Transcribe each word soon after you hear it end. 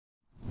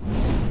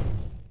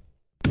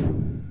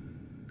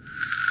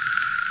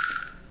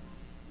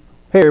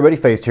Hey everybody,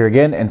 Faced here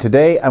again, and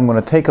today I'm going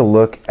to take a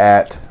look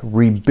at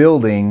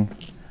rebuilding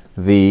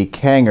the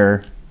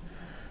Kanger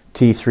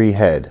T3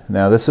 head.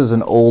 Now this is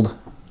an old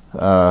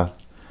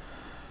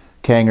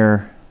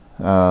Kanger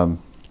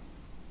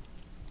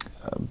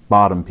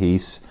bottom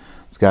piece.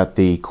 It's got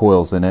the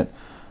coils in it.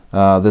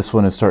 This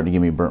one is starting to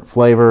give me burnt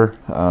flavor.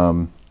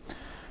 I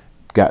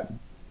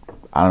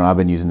don't know, I've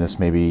been using this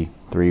maybe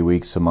 3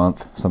 weeks, a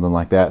month, something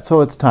like that.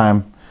 So it's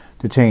time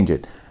to change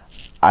it.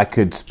 I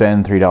could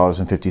spend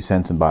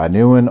 $3.50 and buy a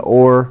new one,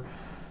 or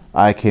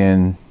I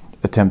can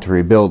attempt to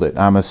rebuild it.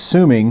 I'm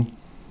assuming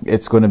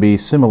it's going to be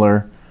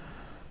similar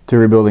to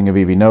rebuilding a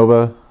VV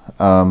Nova.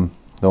 The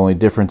only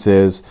difference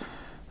is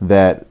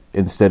that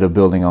instead of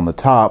building on the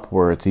top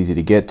where it's easy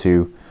to get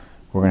to,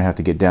 we're going to have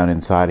to get down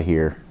inside of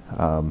here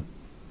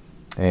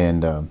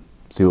and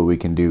see what we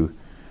can do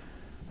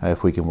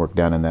if we can work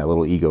down in that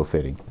little ego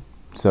fitting.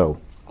 So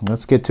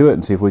let's get to it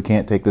and see if we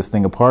can't take this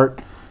thing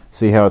apart,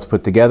 see how it's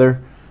put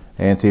together,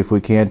 and see if we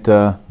can't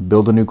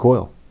build a new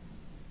coil.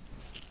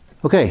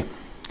 Okay,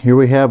 here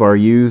we have our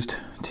used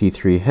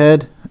T3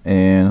 head,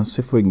 and let's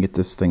see if we can get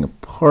this thing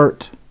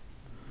apart.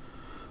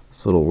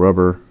 This little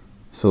rubber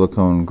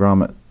silicone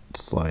grommet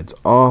slides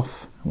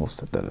off. We'll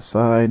set that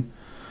aside.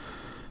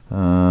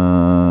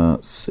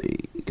 Let's see,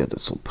 you got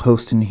this little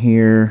post in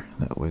here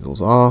that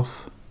wiggles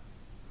off,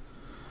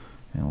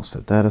 and we'll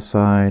set that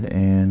aside,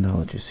 and I'll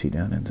let you see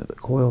down into the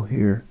coil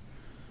here.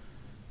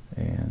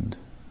 And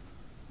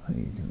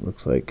it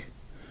looks like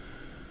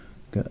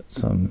got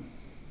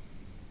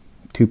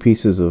two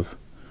pieces of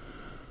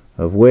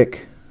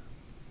wick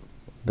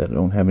that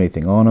don't have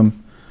anything on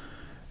them,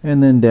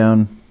 and then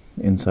down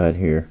inside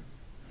here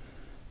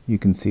you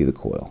can see the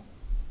coil.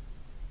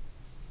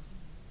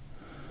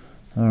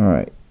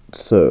 Alright,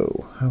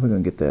 so how are we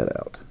going to get that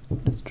out?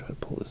 Let's try to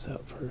pull this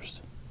out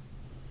first.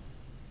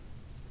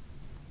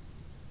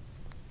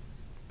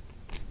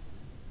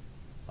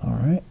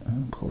 Alright,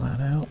 I'll pull that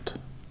out.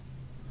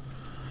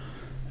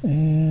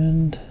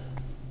 And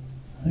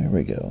there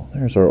we go.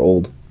 There's our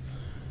old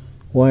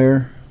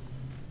wire.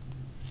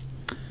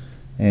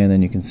 And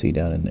then you can see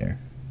down in there.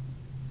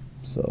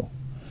 So,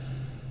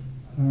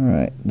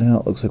 alright, now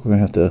it looks like we're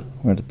gonna have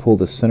to pull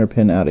the center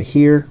pin out of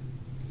here.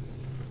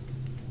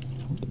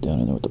 Get down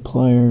in there with the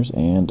pliers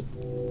and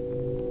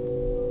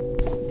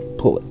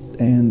pull it.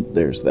 And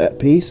there's that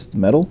piece, the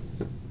metal.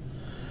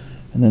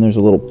 And then there's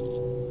a little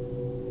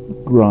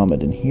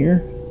grommet in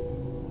here,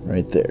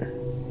 right there.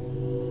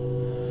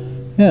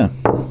 Yeah,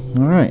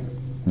 all right,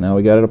 now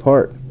we got it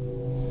apart.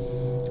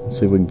 Let's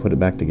see if we can put it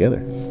back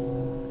together.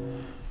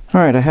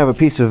 All right, I have a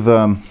piece of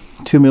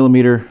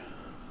 2mm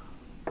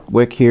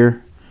wick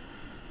here,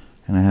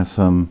 and I have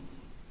some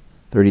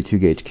 32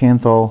 gauge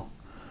Kanthal,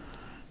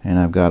 and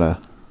I've got a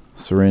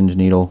syringe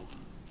needle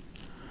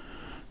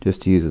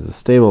just to use as a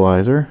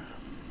stabilizer.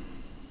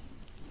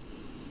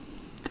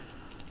 I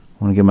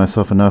want to give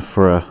myself enough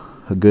for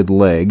a good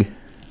leg,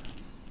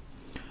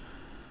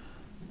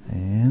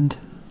 and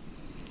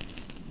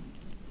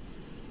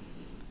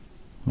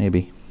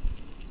maybe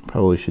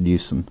probably should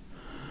use some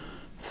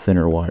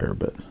thinner wire,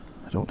 but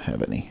I don't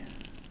have any.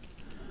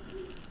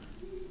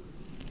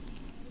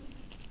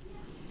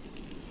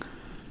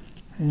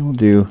 And we'll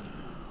do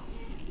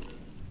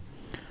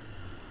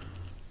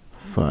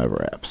 5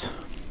 wraps.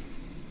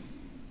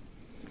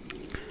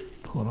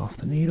 Pull it off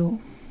the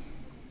needle.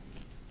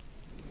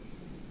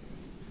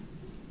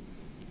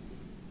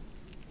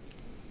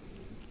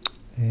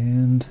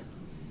 And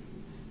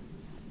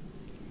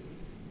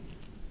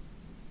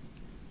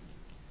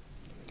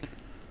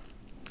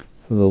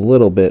this is a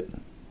little bit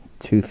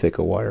too thick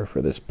a wire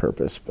for this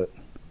purpose, but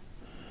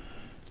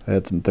if I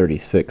had some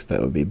 36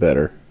 that would be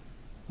better,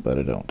 but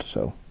I don't,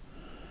 so.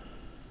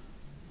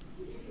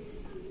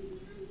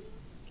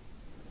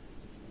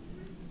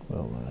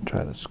 We'll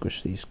try to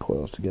squish these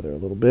coils together a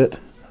little bit.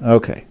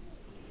 Okay,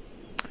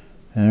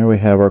 and there we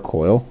have our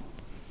coil.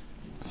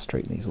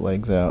 Straighten these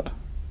legs out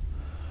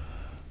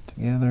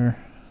together.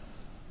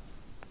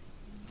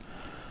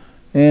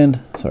 And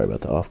sorry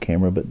about the off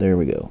camera, but there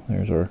we go.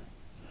 There's our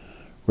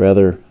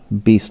rather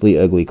beastly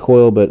ugly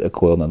coil, but a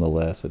coil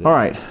nonetheless.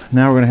 Alright,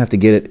 now we're going to have to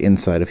get it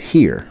inside of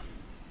here.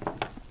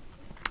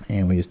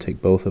 And we just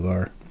take both of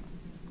our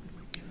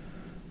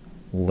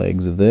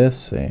legs of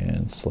this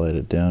and slide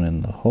it down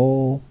in the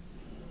hole.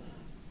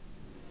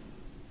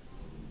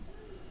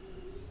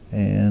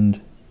 And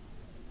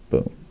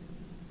boom.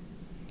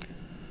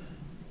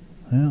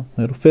 Well,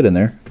 it'll fit in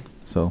there.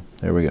 So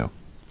there we go.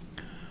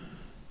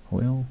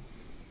 Well,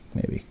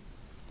 maybe.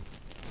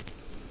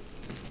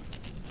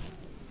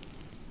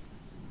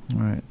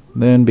 Alright,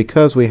 then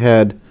because we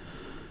had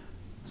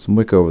some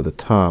wick over the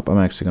top, I'm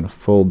actually going to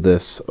fold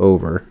this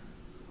over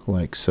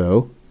like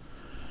so.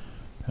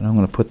 And I'm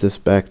going to put this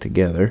back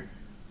together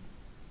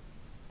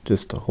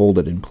just to hold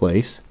it in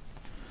place.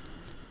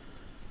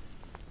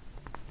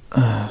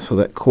 So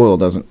that coil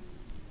doesn't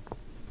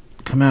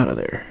come out of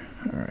there.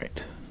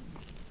 Alright.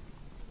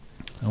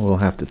 We'll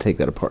have to take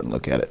that apart and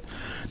look at it.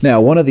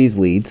 Now, one of these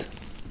leads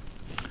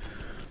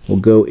will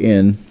go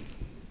in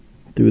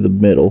through the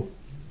middle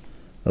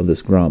of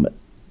this grommet,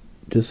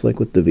 just like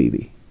with the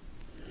VB.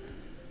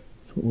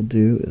 So what we'll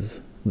do is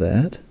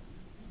that,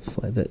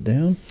 slide that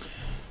down.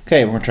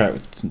 Okay, we're going to try it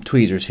with some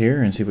tweezers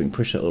here and see if we can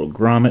push that little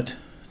grommet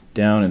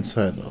down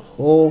inside the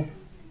hole.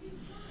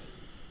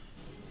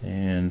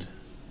 And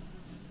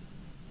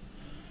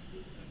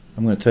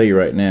I'm going to tell you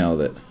right now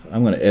that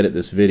I'm going to edit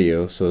this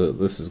video so that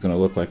this is going to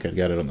look like I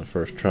got it on the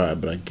first try,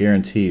 but I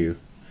guarantee you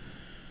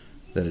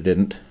that it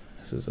didn't.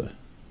 This is a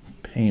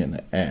pain in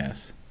the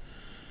ass.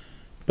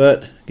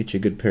 But get you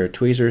a good pair of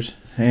tweezers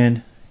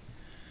and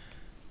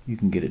you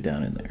can get it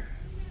down in there.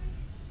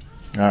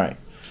 Alright,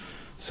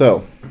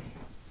 so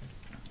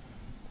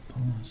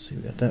let's see,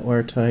 we got that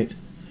wire tight,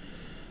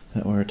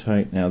 that wire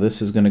tight. Now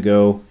this is going to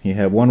go, you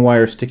have one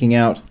wire sticking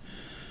out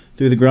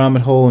through the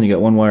grommet hole, and you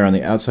got one wire on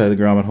the outside of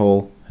the grommet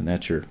hole, and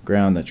that's your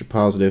ground, that's your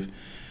positive.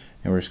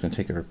 And we're just going to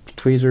take our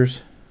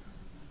tweezers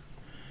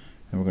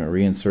and we're going to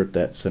reinsert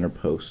that center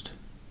post.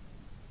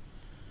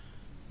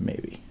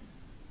 Maybe.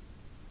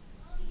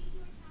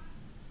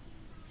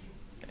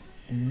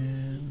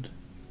 And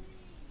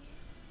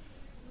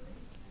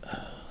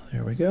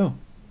there we go.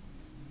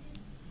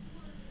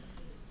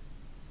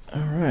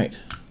 Alright.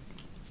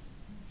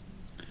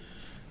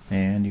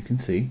 And you can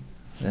see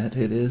that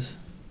it is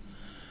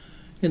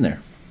in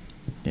there.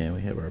 Yeah,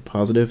 we have our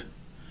positive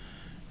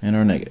and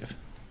our negative.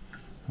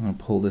 I'm going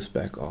to pull this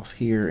back off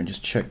here and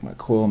just check my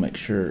coil, make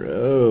sure,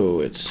 oh,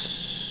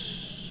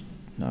 it's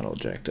not all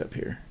jacked up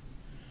here.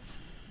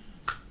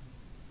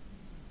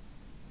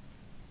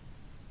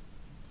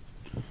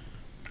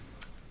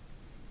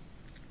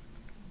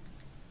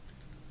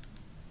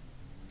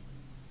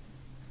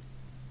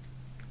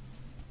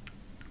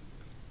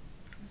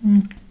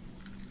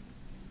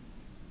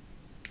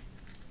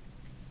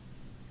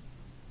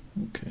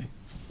 Okay.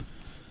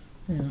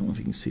 Yeah, I don't know if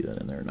you can see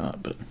that in there or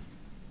not, but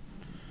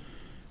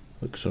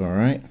looks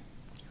alright.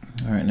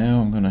 Alright, now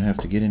I'm going to have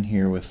to get in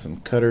here with some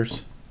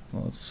cutters,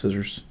 well,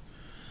 scissors,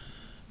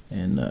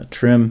 and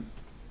trim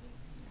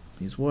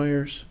these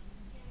wires.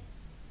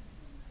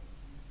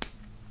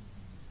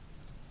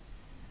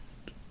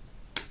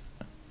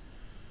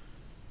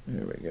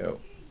 There we go.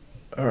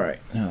 Alright,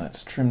 now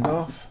that's trimmed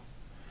off.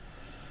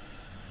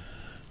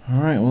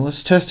 Alright, well,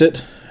 let's test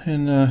it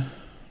and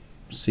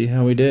see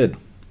how we did.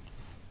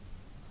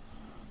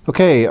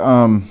 Okay,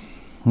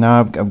 now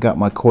I've got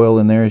my coil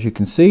in there, as you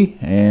can see,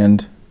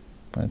 and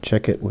I'm going to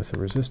check it with the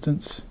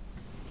resistance.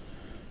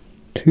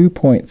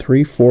 2.34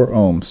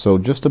 ohms, so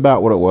just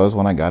about what it was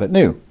when I got it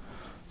new.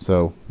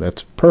 So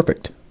that's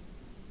perfect.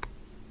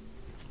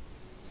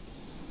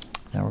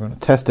 Now we're going to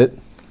test it,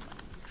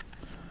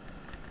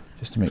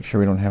 just to make sure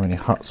we don't have any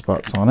hot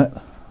spots on it.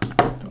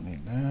 Don't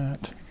need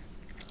that.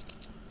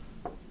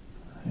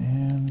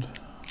 And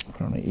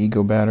put on an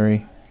Ego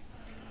battery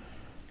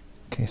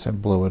in case I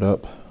blow it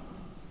up.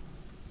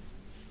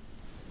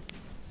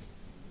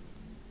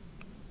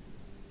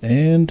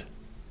 And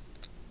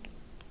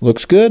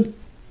looks good.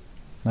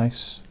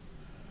 Nice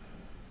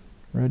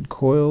red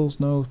coils,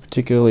 no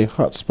particularly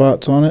hot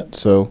spots on it,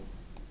 so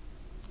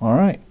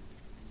alright.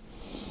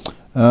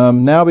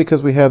 Now,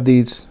 because we have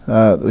these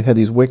we had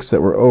these wicks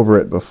that were over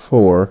it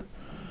before,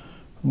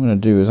 what I'm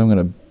going to do is I'm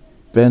going to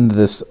bend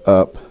this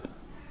up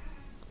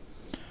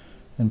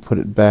and put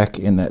it back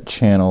in that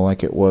channel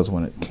like it was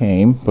when it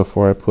came,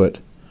 before I put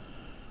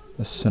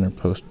the center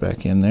post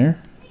back in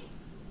there.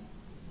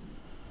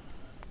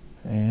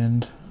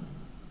 And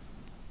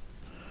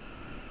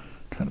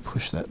try to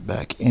push that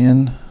back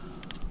in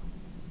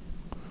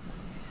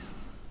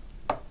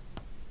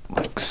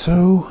like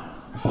so.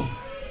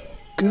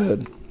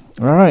 Good.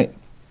 Alright.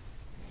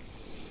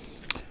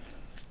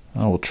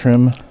 I will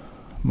trim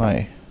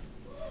my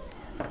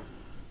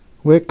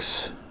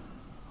wicks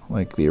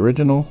like the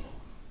original.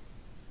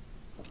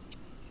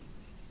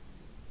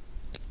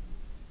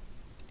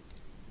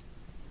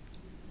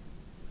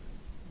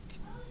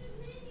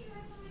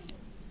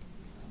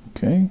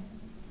 Okay,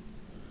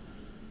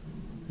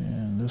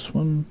 and this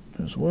one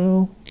as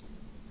well.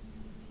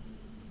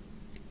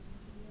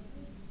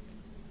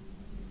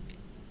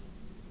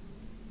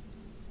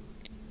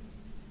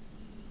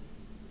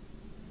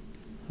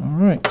 All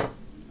right.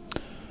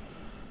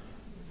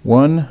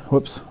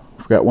 Whoops,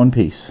 forgot one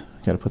piece.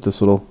 Got to put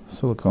this little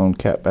silicone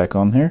cap back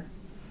on here.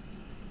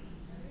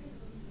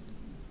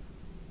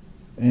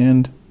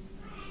 And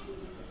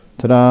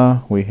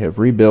ta-da, we have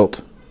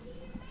rebuilt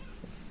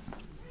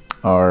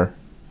our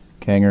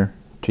Kanger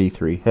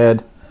T3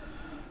 head.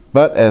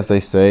 But as they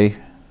say,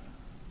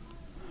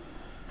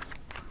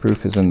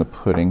 proof is in the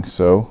pudding,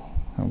 so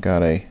I've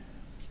got a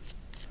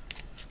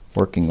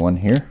working one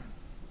here.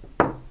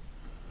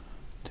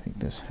 Take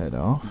this head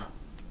off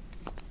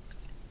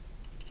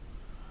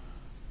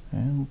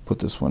and put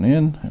this one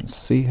in and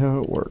see how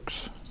it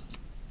works.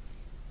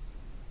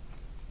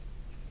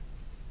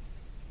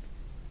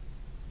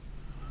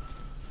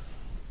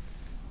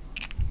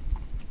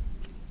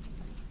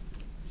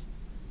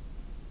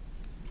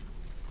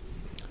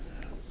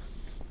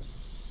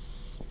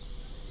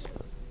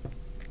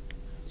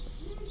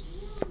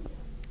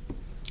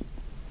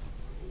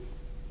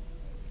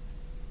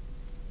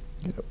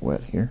 Get it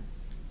wet here.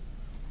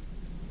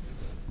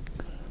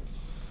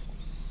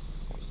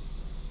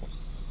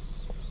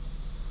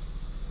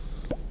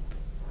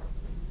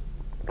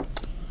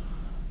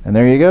 And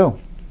there you go.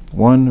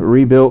 One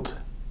rebuilt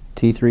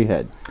T3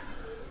 head.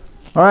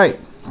 All right,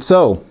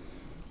 so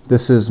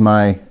this is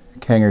my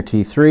Kanger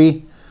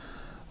T3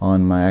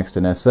 on my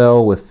Axton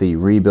SL with the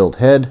rebuilt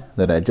head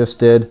that I just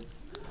did.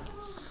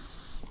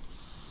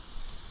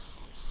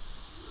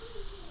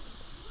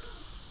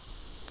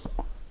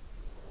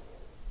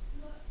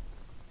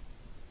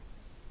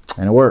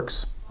 And it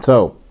works.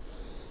 So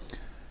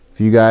if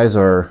you guys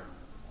are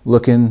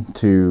looking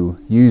to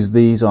use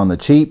these on the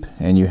cheap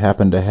and you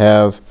happen to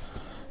have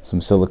some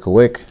silica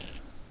wick,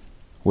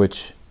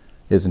 which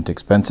isn't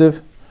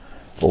expensive,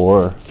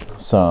 or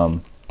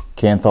some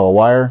Kanthal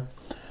wire,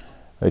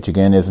 which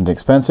again isn't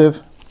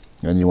expensive,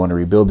 and you want to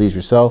rebuild these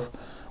yourself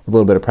with a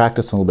little bit of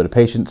practice and a little bit of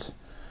patience,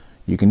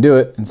 you can do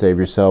it and save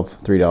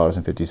yourself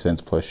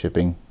 $3.50 plus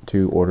shipping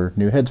to order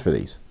new heads for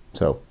these.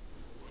 So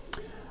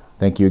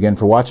thank you again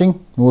for watching,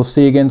 and we'll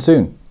see you again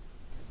soon.